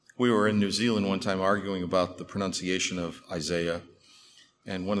We were in New Zealand one time arguing about the pronunciation of Isaiah,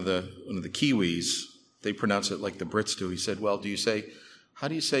 and one of the Kiwis, they pronounce it like the Brits do. He said, "Well, how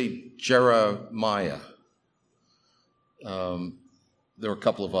do you say Jeremiah?" There were a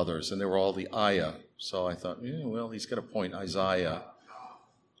couple of others, and they were all the Aya. So I thought, he's got a point, Isaiah.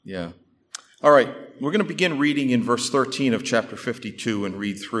 Yeah. All right, we're going to begin reading in verse 13 of chapter 52 and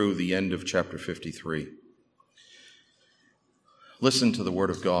read through the end of chapter 53. Listen to the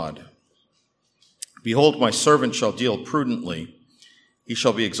word of God. "Behold, my servant shall deal prudently. He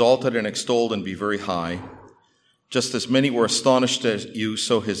shall be exalted and extolled and be very high. Just as many were astonished at you,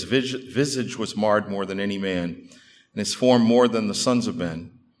 so his visage was marred more than any man, and his form more than the sons of men.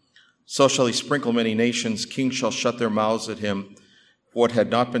 So shall he sprinkle many nations. Kings shall shut their mouths at him. What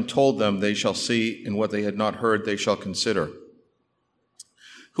had not been told them they shall see, and what they had not heard they shall consider.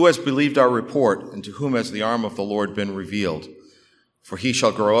 Who has believed our report, and to whom has the arm of the Lord been revealed? For he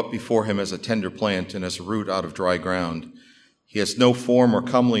shall grow up before him as a tender plant, and as a root out of dry ground. He has no form or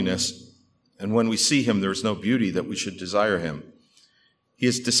comeliness, and when we see him there is no beauty that we should desire him. He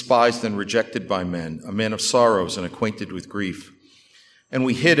is despised and rejected by men, a man of sorrows and acquainted with grief. And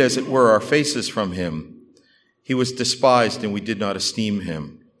we hid, as it were, our faces from him. He was despised, and we did not esteem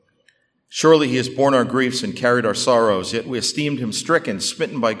him. Surely he has borne our griefs and carried our sorrows, yet we esteemed him stricken,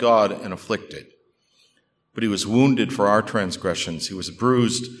 smitten by God, and afflicted. But he was wounded for our transgressions. He was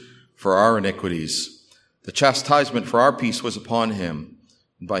bruised for our iniquities. The chastisement for our peace was upon him,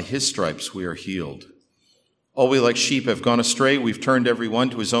 and by his stripes we are healed. All we like sheep have gone astray. We've turned every one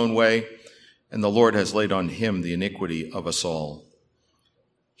to his own way, and the Lord has laid on him the iniquity of us all.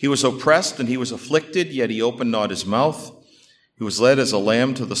 He was oppressed and he was afflicted, yet he opened not his mouth. He was led as a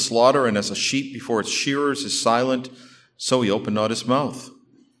lamb to the slaughter, and as a sheep before its shearers is silent, so he opened not his mouth.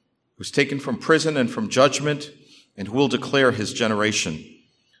 He was taken from prison and from judgment, and who will declare his generation?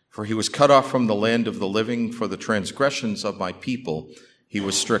 For he was cut off from the land of the living. For the transgressions of my people he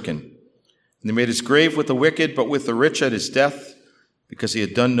was stricken. And they made his grave with the wicked, but with the rich at his death, because he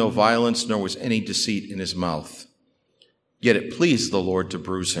had done no violence, nor was any deceit in his mouth. Yet it pleased the Lord to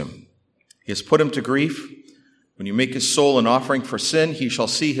bruise him. He has put him to grief. When you make his soul an offering for sin, he shall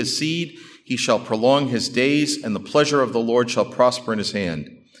see his seed. He shall prolong his days, and the pleasure of the Lord shall prosper in his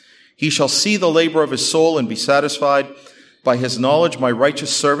hand. He shall see the labor of his soul and be satisfied. By his knowledge my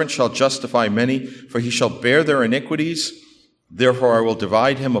righteous servant shall justify many, for he shall bear their iniquities. Therefore I will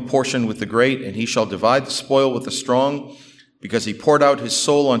divide him a portion with the great, and he shall divide the spoil with the strong, because he poured out his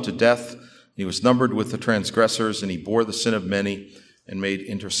soul unto death. He was numbered with the transgressors, and he bore the sin of many and made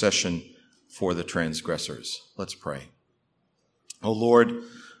intercession for the transgressors." Let's pray. O Lord,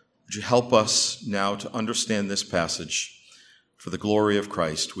 would you help us now to understand this passage for the glory of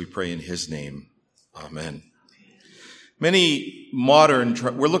Christ? We pray in his name. Amen.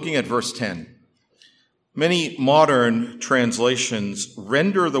 We're looking at verse 10. Many modern translations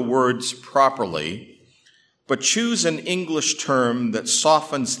render the words properly, but choose an English term that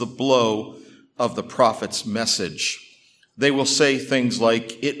softens the blow of the prophet's message. They will say things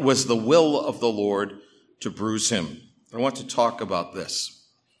like, "It was the will of the Lord to bruise him." I want to talk about this.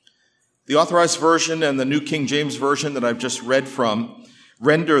 The Authorized Version and the New King James Version that I've just read from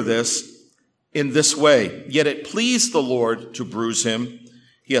render this in this way: "Yet it pleased the Lord to bruise him.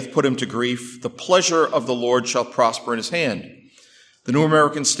 He hath put him to grief. The pleasure of the Lord shall prosper in his hand." The New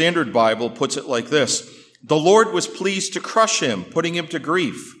American Standard Bible puts it like this: "The Lord was pleased to crush him, putting him to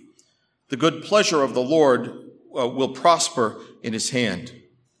grief. The good pleasure of the Lord will prosper in his hand."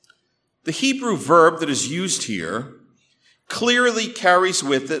 The Hebrew verb that is used here clearly carries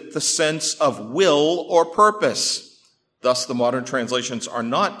with it the sense of will or purpose. Thus, the modern translations are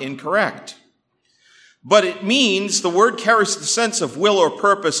not incorrect. But the word carries the sense of will or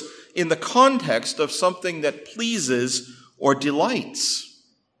purpose in the context of something that pleases or delights.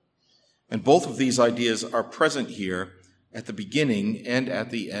 And both of these ideas are present here at the beginning and at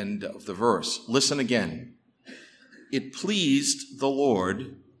the end of the verse. Listen again. It pleased the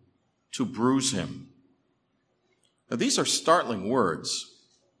Lord to bruise him. Now, these are startling words.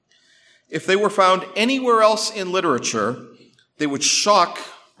 If they were found anywhere else in literature, they would shock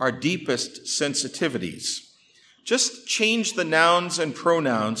our deepest sensitivities. Just change the nouns and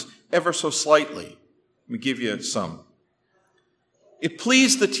pronouns ever so slightly. Let me give you some. It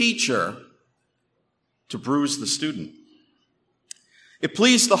pleased the teacher to bruise the student. It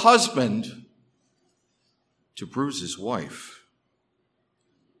pleased the husband to bruise his wife.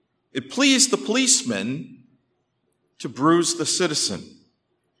 It pleased the policeman to bruise the citizen.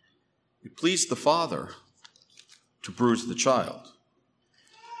 It pleased the father to bruise the child.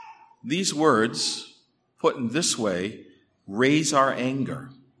 These words, put in this way, raise our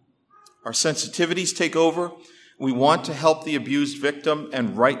anger. Our sensitivities take over. We want to help the abused victim,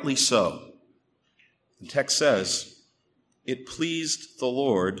 and rightly so. The text says, it pleased the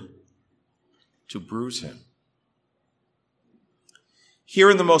Lord to bruise him. Here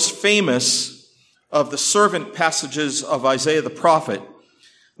in the most famous of the servant passages of Isaiah the prophet,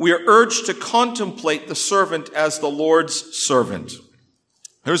 we are urged to contemplate the servant as the Lord's servant.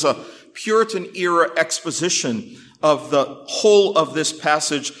 There's a Puritan era exposition of the whole of this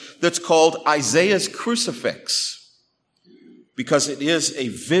passage that's called Isaiah's Crucifix, because it is a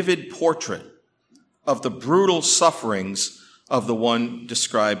vivid portrait of the brutal sufferings of the one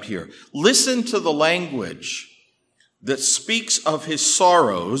described here. Listen to the language that speaks of his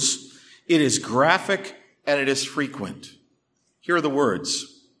sorrows. It is graphic and it is frequent. Here are the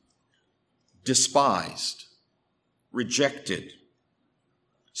words: despised, rejected,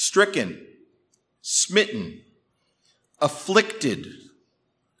 stricken, smitten, afflicted,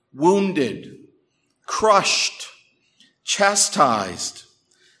 wounded, crushed, chastised,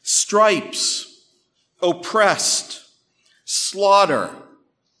 stripes, oppressed, slaughter,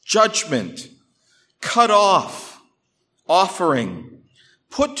 judgment, cut off, offering,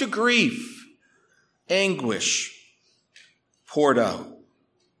 put to grief, anguish, poured out.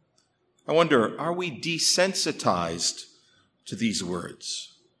 I wonder, are we desensitized to these words?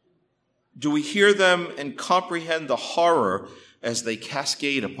 Do we hear them and comprehend the horror as they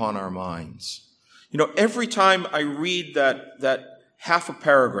cascade upon our minds? You know, every time I read that half a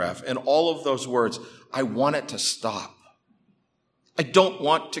paragraph and all of those words, I want it to stop. I don't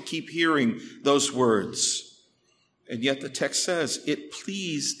want to keep hearing those words. And yet the text says, it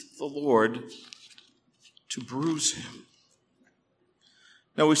pleased the Lord to bruise him.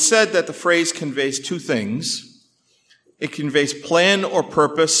 Now, we've said that the phrase conveys two things. It conveys plan or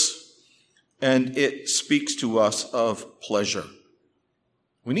purpose, and it speaks to us of pleasure.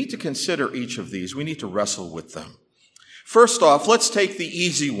 We need to consider each of these. We need to wrestle with them. First off, let's take the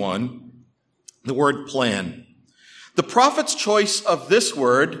easy one, the word plan. The prophet's choice of this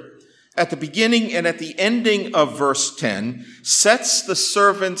word at the beginning and at the ending of verse 10 sets the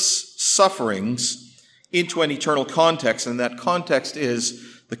servant's sufferings into an eternal context, and that context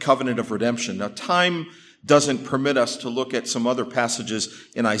is the covenant of redemption. Now, time doesn't permit us to look at some other passages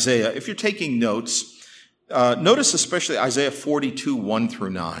in Isaiah. If you're taking notes, notice especially Isaiah 42, 1 through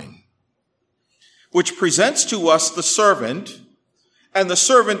 9, which presents to us the servant, and the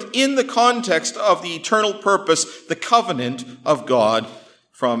servant in the context of the eternal purpose, the covenant of God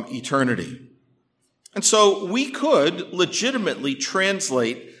from eternity. And so we could legitimately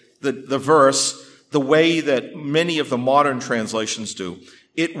translate the verse the way that many of the modern translations do.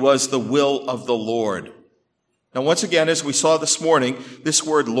 It was the will of the Lord. Now, once again, as we saw this morning, this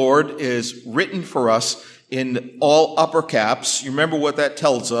word Lord is written for us in all upper caps. You remember what that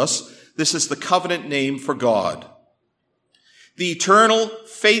tells us. This is the covenant name for God. The eternal,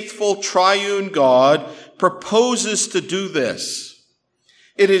 faithful, triune God proposes to do this.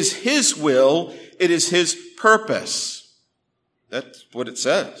 It is his will. It is his purpose. That's what it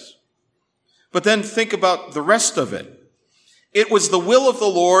says. But then think about the rest of it. It was the will of the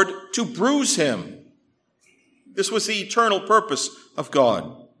Lord to bruise him. This was the eternal purpose of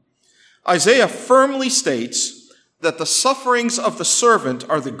God. Isaiah firmly states that the sufferings of the servant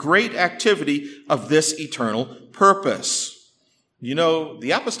are the great activity of this eternal purpose. You know,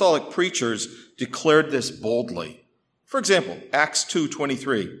 the apostolic preachers declared this boldly. For example, Acts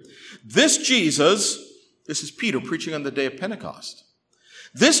 2:23. This Jesus, this is Peter preaching on the day of Pentecost.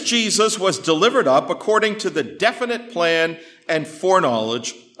 This Jesus was delivered up according to the definite plan and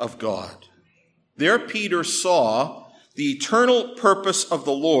foreknowledge of God. There Peter saw the eternal purpose of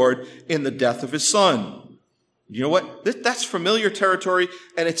the Lord in the death of his son. You know what? That's familiar territory,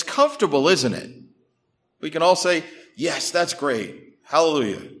 and it's comfortable, isn't it? We can all say, yes, that's great.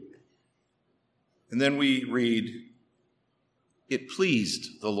 Hallelujah. And then we read, it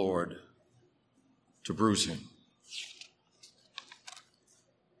pleased the Lord to bruise him.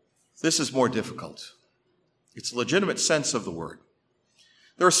 This is more difficult. It's a legitimate sense of the word.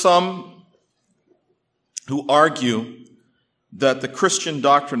 There are some who argue that the Christian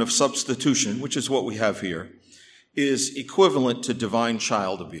doctrine of substitution, which is what we have here, is equivalent to divine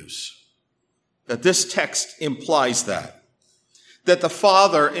child abuse. That this text implies that the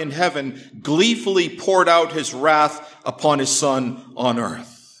Father in heaven gleefully poured out his wrath upon his Son on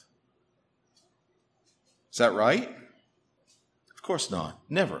earth. Is that right? Of course not.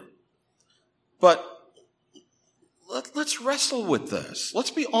 Never. But let's wrestle with this.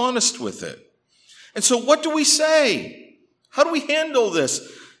 Let's be honest with it. And so what do we say? How do we handle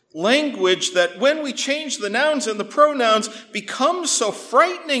this? language that when we change the nouns and the pronouns becomes so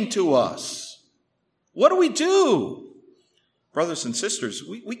frightening to us. What do we do? Brothers and sisters,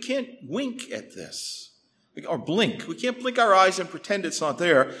 we can't wink at this or blink. We can't blink our eyes and pretend it's not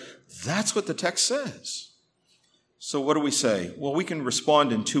there. That's what the text says. So what do we say? Well, we can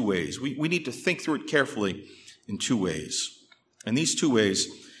respond in two ways. We need to think through it carefully in two ways. And these two ways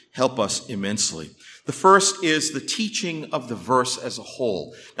help us immensely. The first is the teaching of the verse as a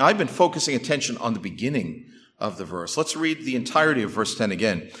whole. Now, I've been focusing attention on the beginning of the verse. Let's read the entirety of verse 10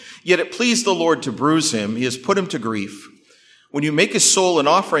 again. Yet it pleased the Lord to bruise him. He has put him to grief. When you make his soul an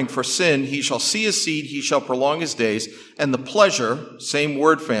offering for sin, he shall see his seed, he shall prolong his days, and the pleasure, same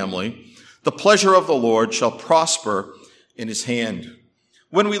word family, the pleasure of the Lord shall prosper in his hand.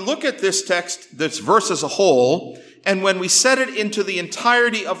 When we look at this text, this verse as a whole, and when we set it into the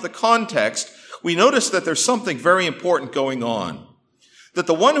entirety of the context, we notice that there's something very important going on. That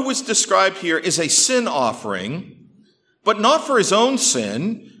the one who is described here is a sin offering, but not for his own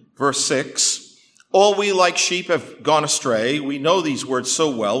sin. Verse 6, all we like sheep have gone astray. We know these words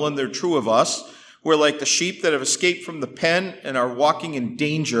so well, and they're true of us. We're like the sheep that have escaped from the pen and are walking in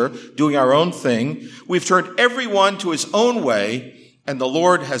danger, doing our own thing. We've turned everyone to his own way, and the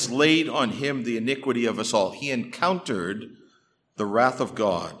Lord has laid on him the iniquity of us all. He encountered the wrath of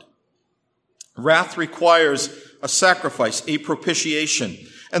God. Wrath requires a sacrifice, a propitiation.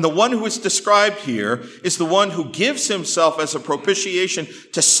 And the one who is described here is the one who gives himself as a propitiation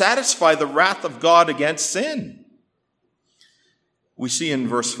to satisfy the wrath of God against sin. We see in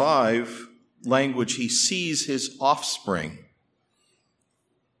verse 5 language, he sees his offspring.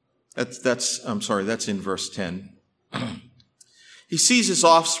 That's in verse 10. He sees his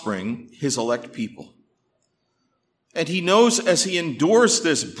offspring, his elect people. And he knows as he endures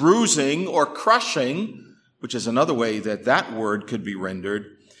this bruising or crushing, which is another way that word could be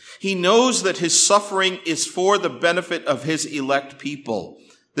rendered, he knows that his suffering is for the benefit of his elect people.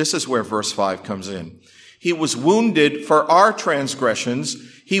 This is where verse 5 comes in. He was wounded for our transgressions.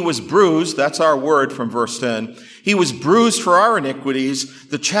 He was bruised. That's our word from verse 10. He was bruised for our iniquities.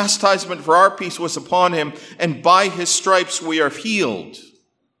 The chastisement for our peace was upon him, and by his stripes we are healed.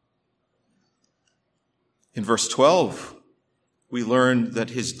 In verse 12, we learn that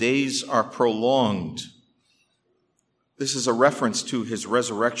his days are prolonged. This is a reference to his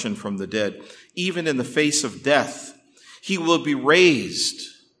resurrection from the dead. Even in the face of death, he will be raised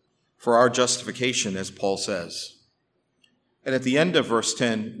for our justification, as Paul says. And at the end of verse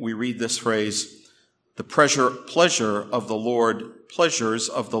 10, we read this phrase, the pleasure of the Lord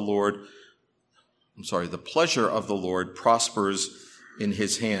prospers in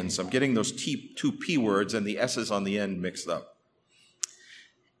his hands. I'm getting those two P words and the S's on the end mixed up.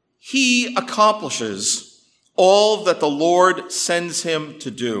 He accomplishes all that the Lord sends him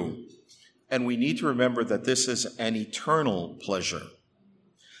to do. And we need to remember that this is an eternal pleasure,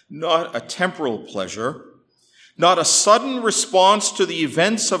 not a temporal pleasure, not a sudden response to the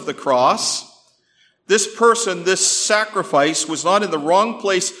events of the cross. This person, this sacrifice, was not in the wrong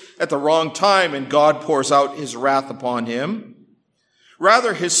place at the wrong time, and God pours out his wrath upon him.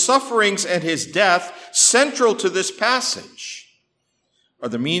 Rather, his sufferings and his death, central to this passage, are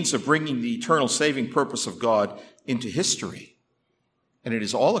the means of bringing the eternal saving purpose of God into history. And it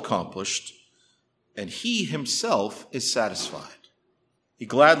is all accomplished, and he himself is satisfied. He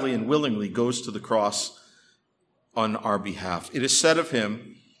gladly and willingly goes to the cross on our behalf. It is said of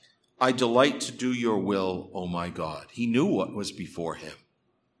him, I delight to do your will, O my God. He knew what was before him,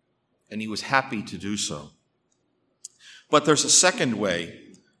 and he was happy to do so. But there's a second way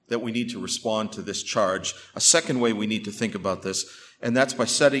that we need to respond to this charge, a second way we need to think about this, and that's by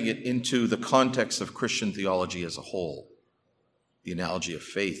setting it into the context of Christian theology as a whole, the analogy of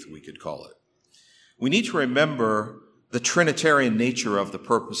faith, we could call it. We need to remember the Trinitarian nature of the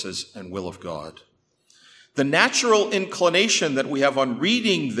purposes and will of God. The natural inclination that we have on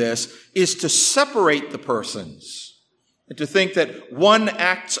reading this is to separate the persons and to think that one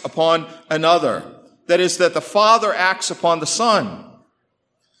acts upon another. That is, that the Father acts upon the Son.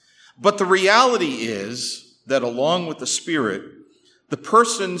 But the reality is that along with the Spirit, the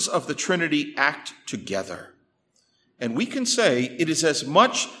persons of the Trinity act together. And we can say it is as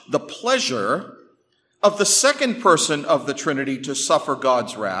much the pleasure of the second person of the Trinity to suffer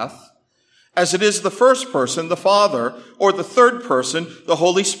God's wrath as it is the first person, the Father, or the third person, the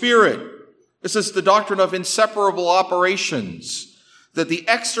Holy Spirit. This is the doctrine of inseparable operations, that the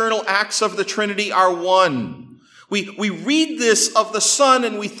external acts of the Trinity are one. We read this of the Son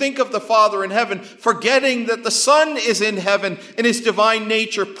and we think of the Father in heaven, forgetting that the Son is in heaven in his divine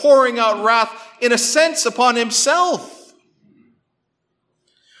nature, pouring out wrath in a sense upon himself.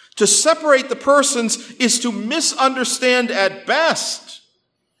 To separate the persons is to misunderstand at best,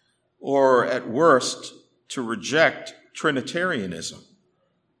 or at worst, to reject Trinitarianism.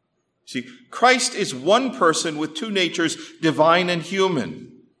 See, Christ is one person with two natures, divine and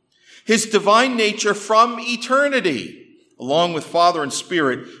human. His divine nature from eternity, along with Father and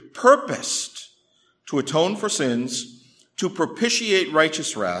Spirit, purposed to atone for sins, to propitiate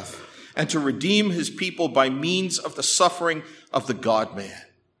righteous wrath, and to redeem his people by means of the suffering of the God-man.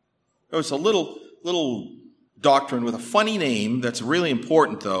 There's a little doctrine with a funny name that's really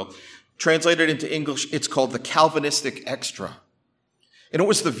important, though. Translated into English, it's called the Calvinistic extra. And it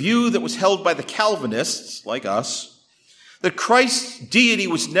was the view that was held by the Calvinists, like us, that Christ's deity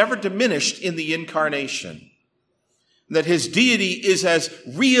was never diminished in the incarnation. That his deity is as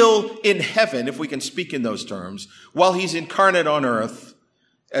real in heaven, if we can speak in those terms, while he's incarnate on earth,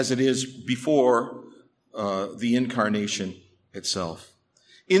 as it is before the incarnation itself.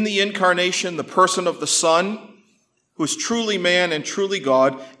 In the incarnation, the person of the Son, who is truly man and truly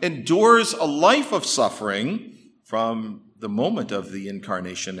God, endures a life of suffering from the moment of the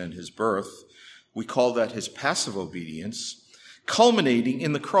incarnation and his birth. We call that his passive obedience, culminating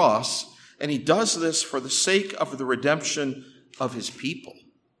in the cross, and he does this for the sake of the redemption of his people.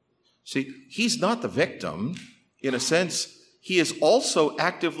 See, he's not the victim. In a sense, he is also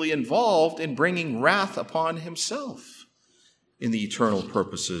actively involved in bringing wrath upon himself in the eternal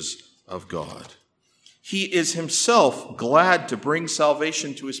purposes of God. He is himself glad to bring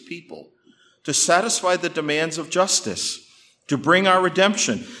salvation to his people, to satisfy the demands of justice, to bring our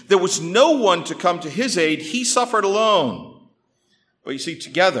redemption. There was no one to come to his aid. He suffered alone. But you see,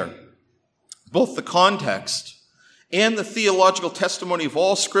 together, both the context and the theological testimony of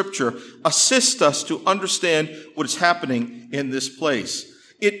all Scripture assist us to understand what is happening in this place.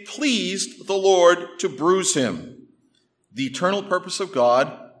 It pleased the Lord to bruise him. The eternal purpose of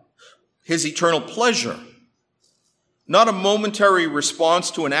God, his eternal pleasure, not a momentary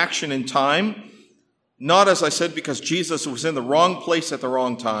response to an action in time, not, as I said, because Jesus was in the wrong place at the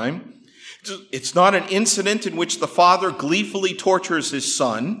wrong time. It's not an incident in which the Father gleefully tortures his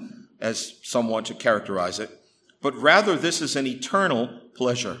Son, as some want to characterize it, but rather this is an eternal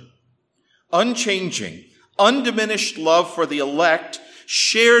pleasure. Unchanging, undiminished love for the elect,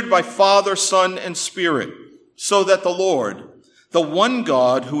 shared by Father, Son, and Spirit, so that the Lord, the one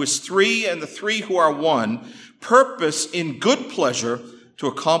God who is three and the three who are one, purpose in good pleasure to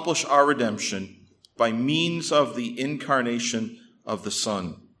accomplish our redemption by means of the incarnation of the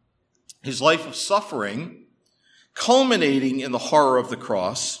Son. His life of suffering, culminating in the horror of the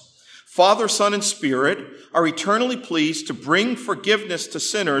cross, Father, Son, and Spirit are eternally pleased to bring forgiveness to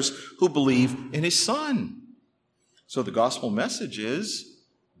sinners who believe in his Son. So the gospel message is,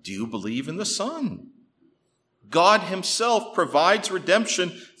 do you believe in the Son? God himself provides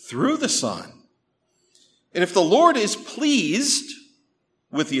redemption through the Son. And if the Lord is pleased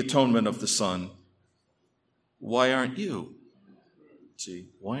with the atonement of the Son, why aren't you? See,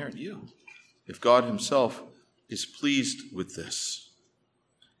 why aren't you? If God himself is pleased with this.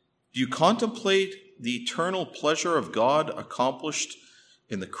 Do you contemplate the eternal pleasure of God accomplished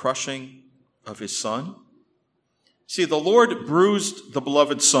in the crushing of his Son? See, the Lord bruised the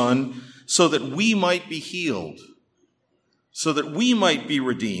beloved Son so that we might be healed, so that we might be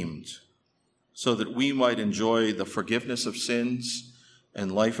redeemed, so that we might enjoy the forgiveness of sins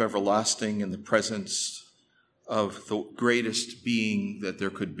and life everlasting in the presence of the greatest being that there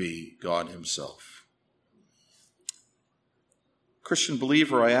could be, God himself. Christian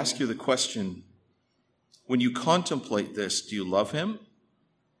believer, I ask you the question, when you contemplate this, do you love him?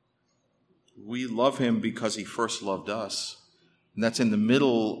 We love him because he first loved us. And that's in the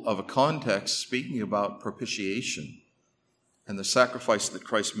middle of a context speaking about propitiation and the sacrifice that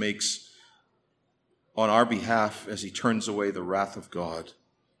Christ makes on our behalf as he turns away the wrath of God.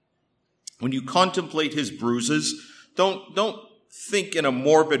 When you contemplate his bruises, don't think in a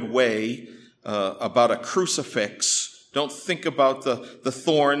morbid way about a crucifix. Don't think about the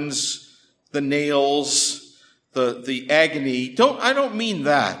thorns, the nails, the agony. I don't mean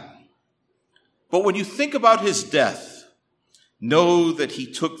that. But when you think about his death, know that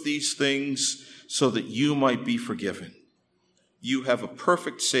he took these things so that you might be forgiven. You have a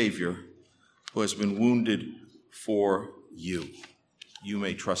perfect Savior who has been wounded for you. You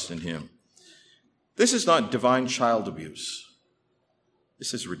may trust in him. This is not divine child abuse.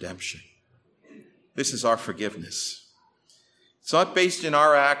 This is redemption. This is our forgiveness. It's not based in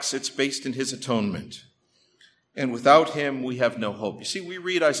our acts, it's based in his atonement. And without him, we have no hope. You see, we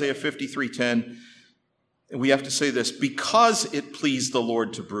read Isaiah 53:10, and we have to say this, because it pleased the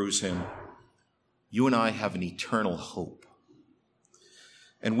Lord to bruise him, you and I have an eternal hope.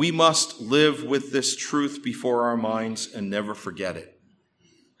 And we must live with this truth before our minds and never forget it.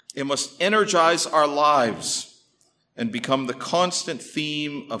 It must energize our lives and become the constant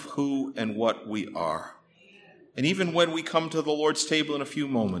theme of who and what we are. And even when we come to the Lord's table in a few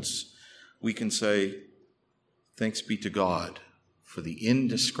moments, we can say, thanks be to God for the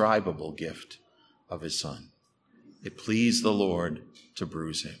indescribable gift of his Son. It pleased the Lord to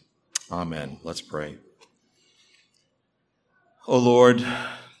bruise him. Amen. Let's pray. O Lord,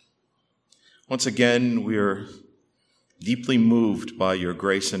 once again, we are deeply moved by your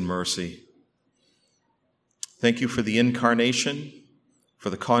grace and mercy. Thank you for the incarnation, for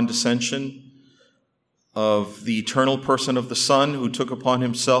the condescension of the eternal person of the Son who took upon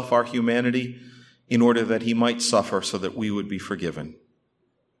himself our humanity in order that he might suffer so that we would be forgiven.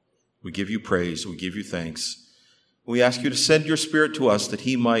 We give you praise. We give you thanks. We ask you to send your Spirit to us that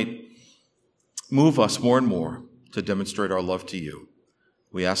he might move us more and more to demonstrate our love to you.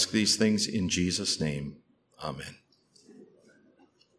 We ask these things in Jesus' name. Amen.